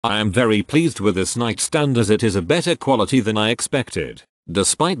I am very pleased with this nightstand as it is a better quality than I expected.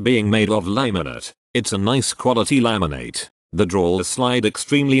 Despite being made of laminate, it's a nice quality laminate. The drawers slide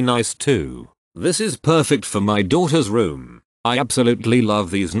extremely nice too. This is perfect for my daughter's room. I absolutely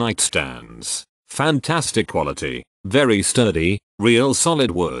love these nightstands. Fantastic quality, very sturdy, real solid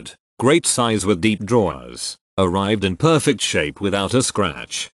wood, great size with deep drawers. Arrived in perfect shape without a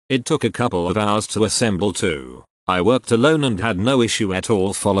scratch. It took a couple of hours to assemble too. I worked alone and had no issue at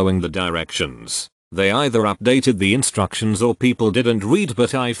all following the directions. They either updated the instructions or people didn't read,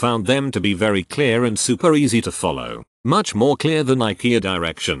 but I found them to be very clear and super easy to follow. Much more clear than IKEA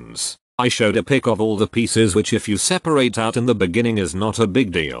directions. I showed a pic of all the pieces, which if you separate out in the beginning is not a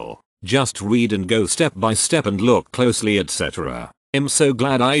big deal. Just read and go step by step and look closely, etc. I'm so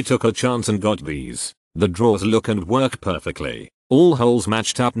glad I took a chance and got these. The drawers look and work perfectly. All holes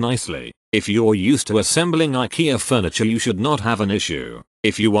matched up nicely. If you're used to assembling IKEA furniture, you should not have an issue.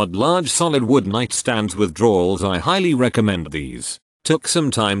 If you want large solid wood nightstands with drawers, I highly recommend these. Took some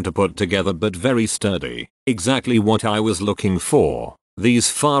time to put together but very sturdy. Exactly what I was looking for. These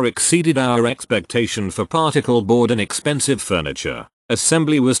far exceeded our expectation for particle board and expensive furniture.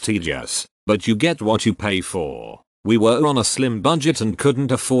 Assembly was tedious, but you get what you pay for. We were on a slim budget and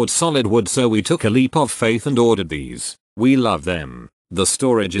couldn't afford solid wood, so we took a leap of faith and ordered these. We love them. The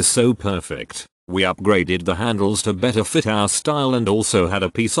storage is so perfect. We upgraded the handles to better fit our style and also had a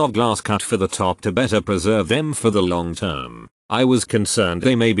piece of glass cut for the top to better preserve them for the long term. I was concerned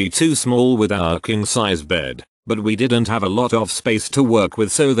they may be too small with our king size bed, but we didn't have a lot of space to work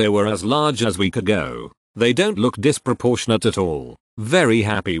with, so they were as large as we could go. They don't look disproportionate at all. Very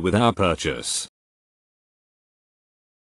happy with our purchase.